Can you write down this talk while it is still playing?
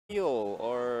teal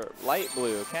or light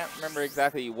blue. Can't remember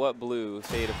exactly what blue,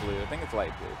 shade of blue. I think it's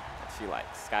light blue that she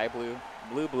likes. Sky blue,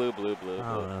 blue, blue, blue, blue,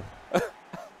 blue.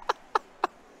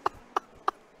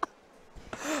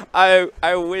 I don't know.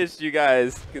 I wish you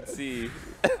guys could see.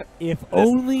 If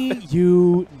only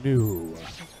you knew.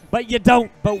 But you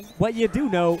don't. But what you do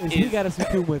know is we got a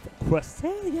Suicune with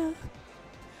Cresselia.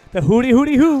 The hooty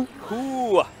hooty hoo.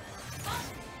 Who?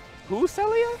 Who,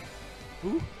 Celia?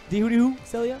 Who? The hooty hoo,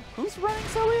 Celia? Who's running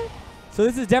Celia? So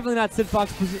this is definitely not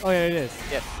Cidfox. Oh, yeah, it is.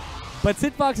 Yes. But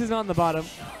Cidfox is on the bottom.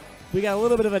 We got a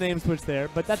little bit of a name switch there,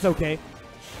 but that's okay.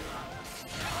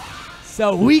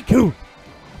 So Suicune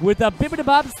with a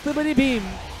bippity-bop, slippity-beam.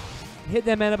 Hit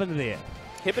that man up into the air.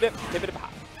 Hippity, hippity,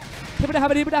 pop.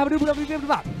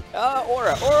 Hippity-hoppity-bippity-bop.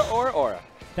 Aura.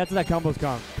 That's what that combo's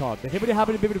called. The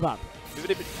hippity-hoppity-bippity-bop.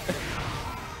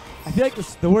 I feel like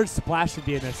the word splash should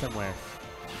be in there somewhere.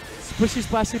 Splishy,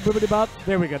 splashy, bibbity bop.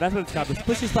 There we go. That's what it's called. The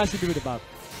splishy, splashy, bibbity bop.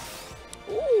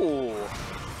 Ooh.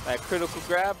 That critical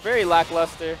grab. Very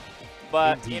lackluster.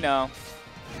 But, Indeed. you know,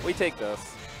 we take those.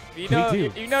 If you know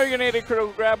you're going to get a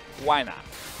critical grab, why not?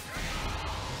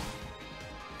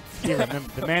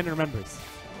 The man remembers.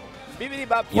 Bibbity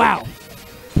bop. Wow.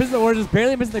 Prison of the War just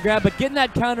barely missing the grab, but getting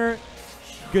that counter,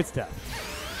 good stuff.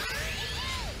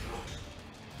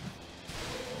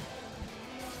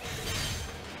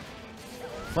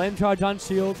 Flame charge on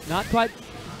shield. Not quite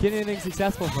getting anything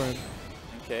successful for him.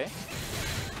 Okay.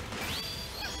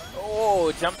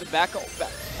 Oh, jumped backing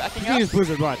She up. uses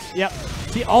Blizzard once. Yep.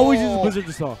 She always uses Blizzard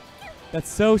to stall. That's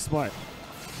so smart.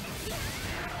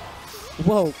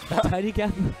 Whoa. Tiny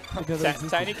Kappa.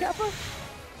 Tiny Kappa?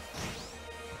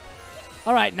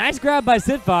 All right. Nice grab by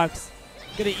Cidfox.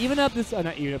 Gonna even up this.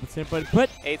 Not even up this, but put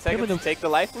 8 seconds to take the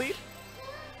life lead.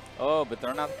 Oh, but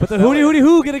they're not. But the hooty hooty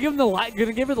hoo gonna give him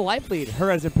gonna give her the life lead.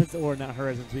 Her as in Prince, or not her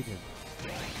as in Suicune.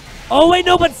 Oh wait,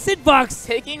 no, but Cidfox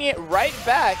taking it right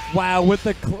back. Wow, with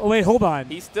the wait, hold on.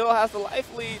 He still has the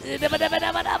life lead.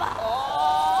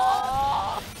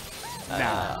 Oh.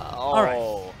 Nah. All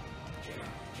right.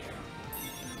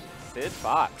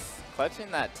 Cidfox clutching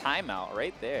that timeout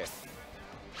right there.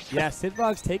 Yeah,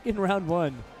 Cidfox taking round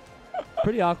 1.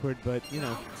 Pretty awkward, but you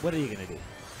know, what are you gonna do?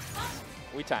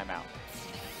 We time out.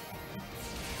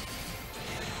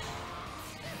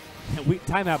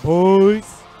 Timeout, boys.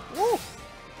 Woo.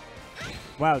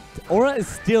 Wow, Aura is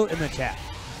still in the chat.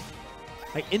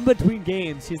 Like, in between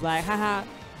games, she's like, haha,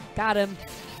 got him.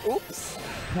 Oops.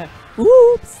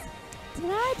 Oops.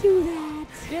 Did I do that?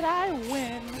 Did I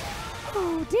win?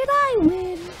 Oh, did I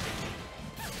win?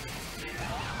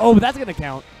 Oh, that's going to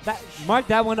count. Mark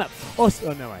that one up. Oh,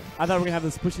 no, wait. I thought we were going to have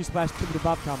this pushy splash to the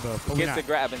bop combo. But gets the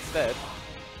grab instead.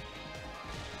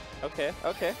 Okay.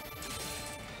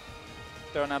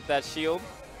 Throwing up that shield.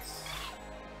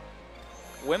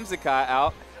 Whimsicott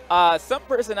out. Some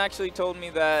person actually told me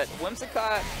that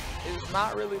Whimsicott is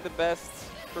not really the best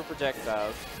for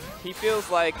projectiles. He feels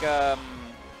like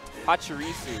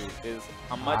Pachirisu is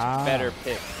a much better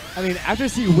pick. I mean, after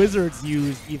seeing Wizards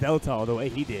use Yveltal the way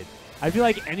he did, I feel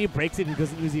like any Braixen who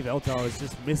doesn't use Yveltal is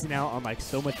just missing out on like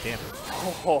so much damage.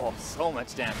 Oh, so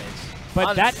much damage.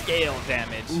 But that scale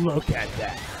damage. Look at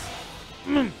that.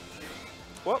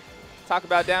 Well, talk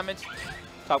about damage.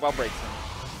 Talk about Braixen.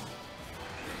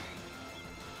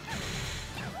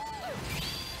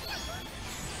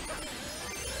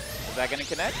 Is that going to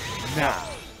connect? No.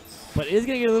 But it is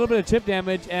going to get a little bit of chip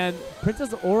damage, and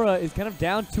Princess Aura is kind of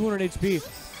down 200 HP.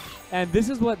 And this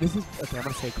is okay, I'm going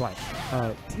to stay quiet.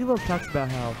 T-Love talks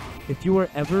about how if you were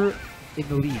ever in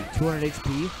the lead, 200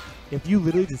 HP, if you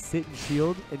literally just sit and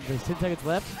shield and there's 10 seconds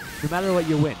left, no matter what,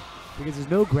 you win. Because there's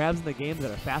no grabs in the game that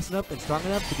are fast enough and strong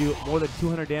enough to do more than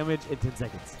 200 damage in 10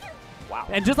 seconds. Wow.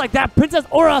 And just like that, Princess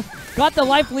Aura got the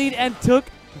life lead and took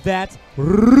that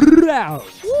round.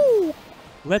 Woo!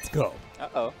 Let's go.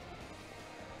 Uh-oh.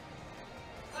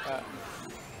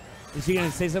 Is she going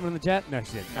to say something in the chat? No,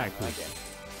 she didn't. All right, cool. Okay.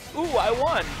 Ooh, I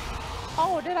won.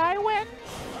 Oh, did I win?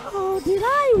 Oh, did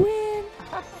I win?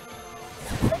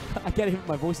 I can't even,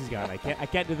 my voice is gone. I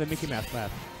can't do the Mickey Mouse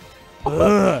laugh.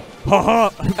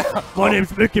 My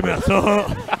name's Mickey Mouse.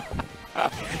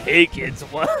 Hey, kids.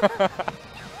 What?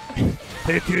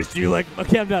 Hey, kids, do you like...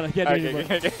 Okay, I'm done. I can't do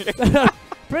it anymore.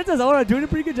 Princess Aura doing a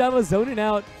pretty good job of zoning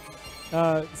out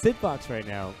Cidfox right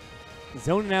now.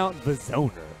 Zoning out the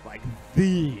zoner. Like,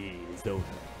 the zoner.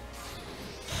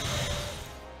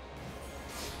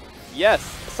 Yes,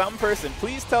 some person.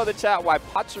 Please tell the chat why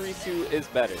Pachirisu is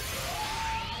better.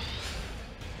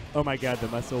 Oh my god, the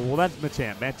muscle. Well, that's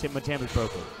Machamp. Machamp is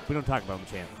broken. We don't talk about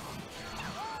Machamp.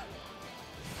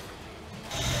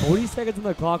 40 seconds on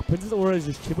the clock. Princess Aura is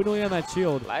just chipping away on that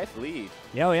shield. Life lead.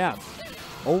 Yeah, oh yeah.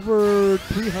 Over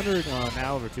 300. Oh,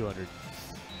 now over 200.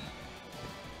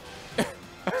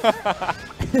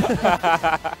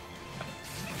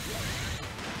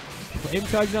 Flame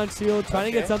charge on shield, trying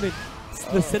to get something.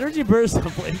 The synergy burst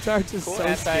of flame charge is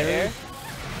so scary.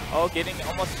 Oh, getting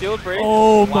almost shield break.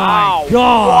 Oh wow. My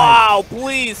god! Wow,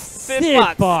 please,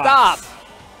 Cidfox, stop!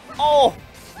 Oh,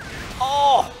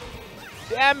 oh,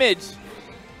 damage!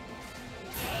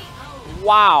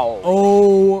 Wow!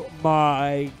 Oh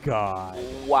my god!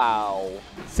 Wow!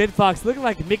 Cidfox looking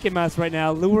like Mickey Mouse right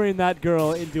now, luring that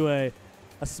girl into a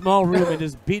small room and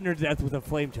just beating her to death with a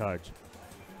flame charge.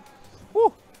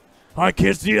 Woo. Hi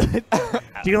kids, do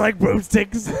you like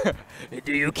broomsticks?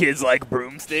 Do you kids like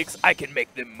broomsticks? I can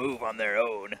make them move on their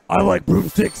own. I like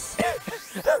broomsticks.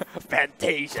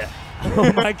 Fantasia.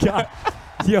 Oh my god.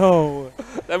 Yo.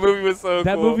 That movie was so cool.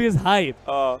 That movie is hype.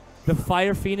 The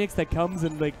Fire Phoenix that comes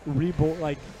and like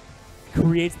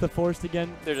creates the force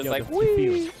again. They're just yo, like,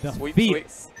 wee. The sweet,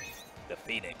 Phoenix. sweet. The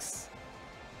Phoenix.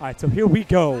 Alright, so here we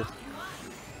go.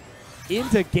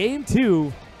 Into game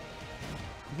 2.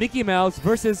 Mickey Mouse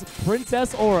versus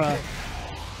Princess Aura.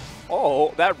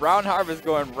 Oh, that round harvest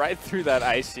going right through that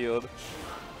ice shield.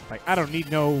 Like, I don't need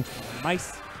no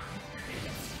mice.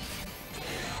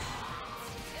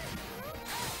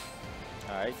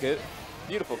 Alright, good.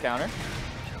 Beautiful counter.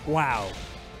 Wow.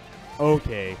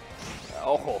 Okay.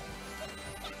 Oh.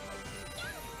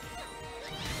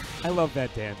 I love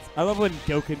that dance. I love when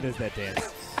Goken does that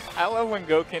dance. I love when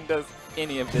Goken does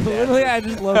any of the Literally,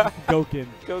 dances. I just love Goken.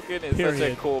 Goken is such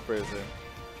a cool person.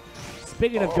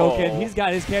 Speaking of Goken, he's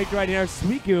got his character right here,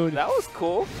 Suicune. That was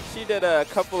cool. She did a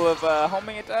couple of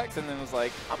homing attacks and then was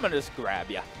like, I'm going to just grab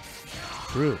ya.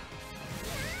 True.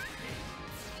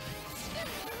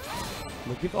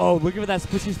 Look at that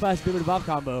squishy splash Bibbidi Bob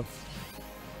combo.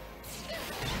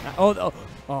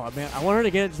 Oh, man. I want her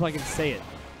to get it so I can say it.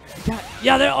 God,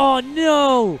 yeah, there. Oh,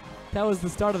 no. That was the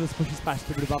start of the squishy splash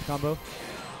Bibbidi Bob combo.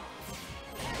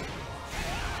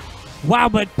 Wow,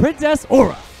 but Princess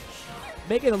Aura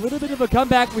making a little bit of a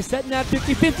comeback. We're setting that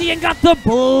 50-50 and got the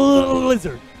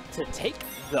blizzard to take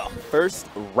the first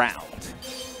round.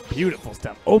 Beautiful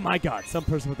stuff. Oh, my God. Some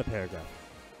person with a paragraph.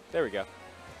 There we go.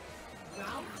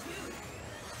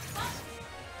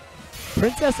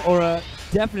 Princess Aura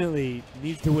definitely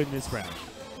needs to win this round.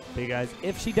 Because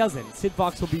if she doesn't,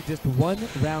 Cidfox will be just one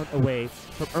round away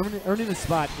from earning a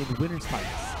spot in winner's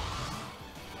finals.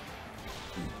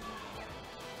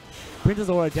 Princess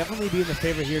Aura definitely being the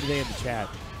favorite here today in the chat.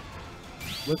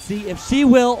 Let's see if she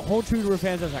will hold true to her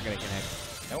fans. That's not going to connect.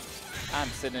 Nope. I'm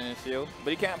sitting in a shield,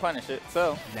 but he can't punish it,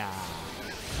 so. Nah.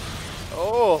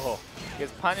 Oh,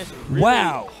 gets punished really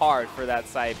hard for that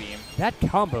side beam. That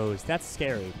combos, that's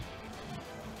scary.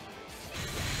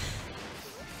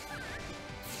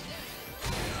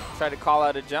 Try to call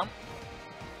out a jump.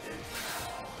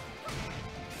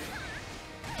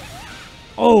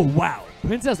 Oh, wow.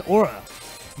 Princess Aura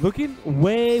looking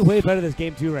way, way better this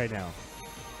game, too, right now.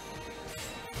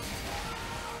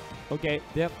 Okay,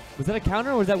 yep. Was that a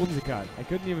counter or was that Whimsicott? I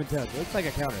couldn't even tell. It looks like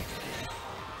a counter.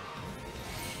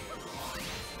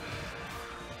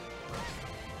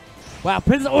 Wow,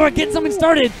 Princess Aura getting something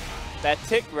started. That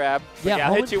tick grab. Yeah,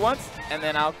 I'll hit you once, and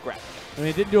then I'll grab it. I mean,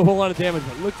 it didn't do a whole lot of damage,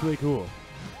 but it looks really cool.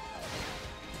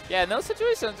 Yeah, in those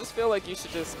situations, I just feel like you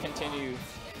should just continue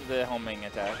the homing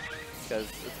attack because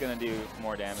it's going to do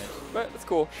more damage. But it's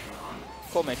cool.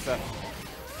 Cool mix-up.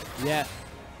 Yeah.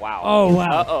 Wow. Oh,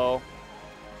 wow. Uh-oh.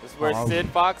 This is where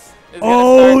Cidfox is going to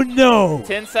Oh, start. no.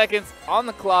 10 seconds on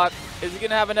the clock. Is he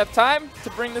going to have enough time to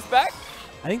bring this back?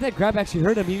 I think that grab actually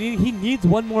hurt him. He needs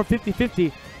one more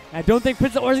 50-50. I don't think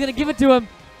Princess Aura is going to give it to him.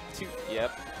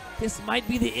 Yep. This might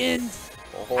be the end.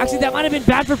 Oh. Actually, that might have been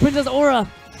bad for Princess Aura.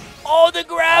 Oh, the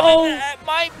grab! Oh, that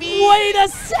might be. Wait a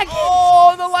second!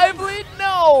 Oh, the life lead!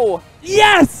 No!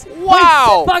 Yes!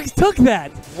 Wow! Wait, Cidfox took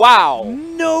that! Wow!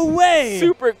 No way!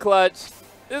 Super clutch.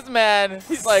 This man,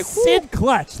 he's like, Cid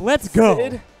clutch. Let's go.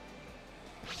 Cid.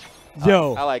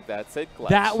 Yo. I like that. Cid clutch.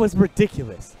 That was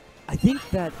ridiculous. I think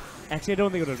that. Actually, I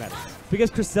don't think it would matter. Because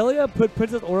Cresselia put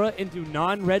Princess Aura into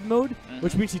non-red mode,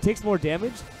 which means she takes more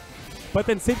damage. But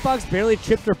then Cidfox barely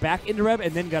chipped her back into red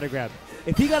and then got a grab.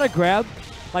 If he got a grab,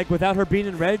 like without her being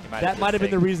in red, that might have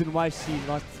been the reason why she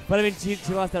lost. But I mean, she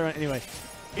lost that round anyway.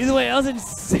 Either way, that was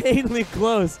insanely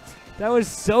close. That was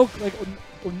so, like,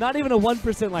 not even a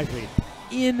 1% life lead.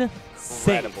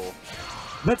 Insane. Incredible.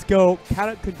 Let's go.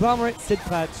 Conglomerate Cid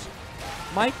clutch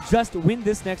might just win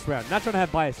this next round. Not trying to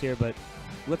have bias here, but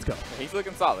let's go. He's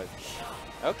looking solid.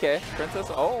 Okay, Princess.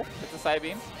 Oh, it's a side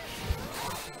beam.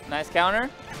 Nice counter.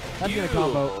 That's going to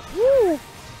combo. Woo!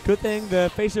 Good thing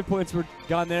the face shift points were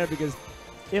gone there because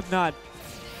if not,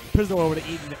 Princess Aura would have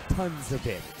eaten tons of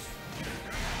damage.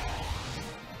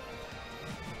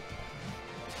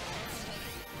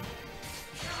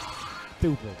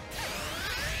 Stupid.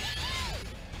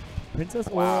 Princess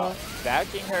Aura.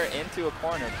 Backing her into a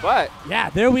corner, but Yeah,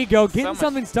 there we go. Getting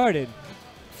something started.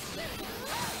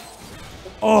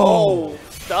 Oh,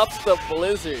 stops the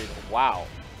blizzard. Wow.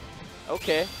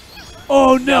 Okay.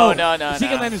 Oh no! No. She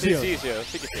can land a shield.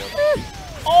 She can shield.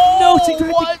 No, she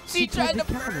tried what? to, She tried to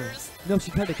counter. burst. No,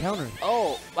 she tried to counter.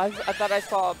 Oh, I thought I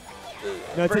saw.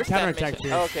 No, it's a burst counterattack animation.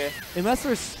 here. Oh, okay. Unless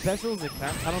there's specials that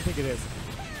count. I don't think it is.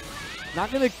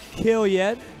 Not gonna kill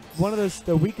yet. One of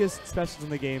the weakest specials in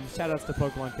the game. Shoutouts to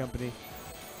Pokemon Company.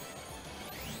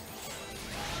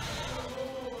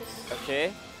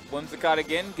 Okay. Whimsicott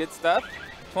again. Good stuff.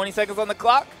 20 seconds on the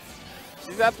clock.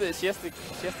 She's up to. She has to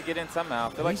get in somehow.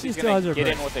 I feel like she's gonna get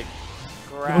in with a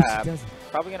grab. No, she doesn't.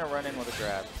 Probably gonna run in with a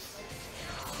grab.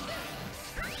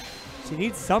 She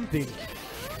needs something.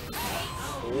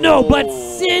 No, but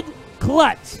Cid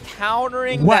clutch.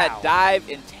 Countering Wow. that dive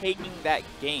and taking that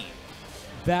game.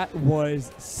 That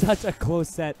was such a close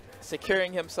set.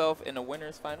 Securing himself in a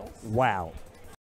winner's finals. Wow.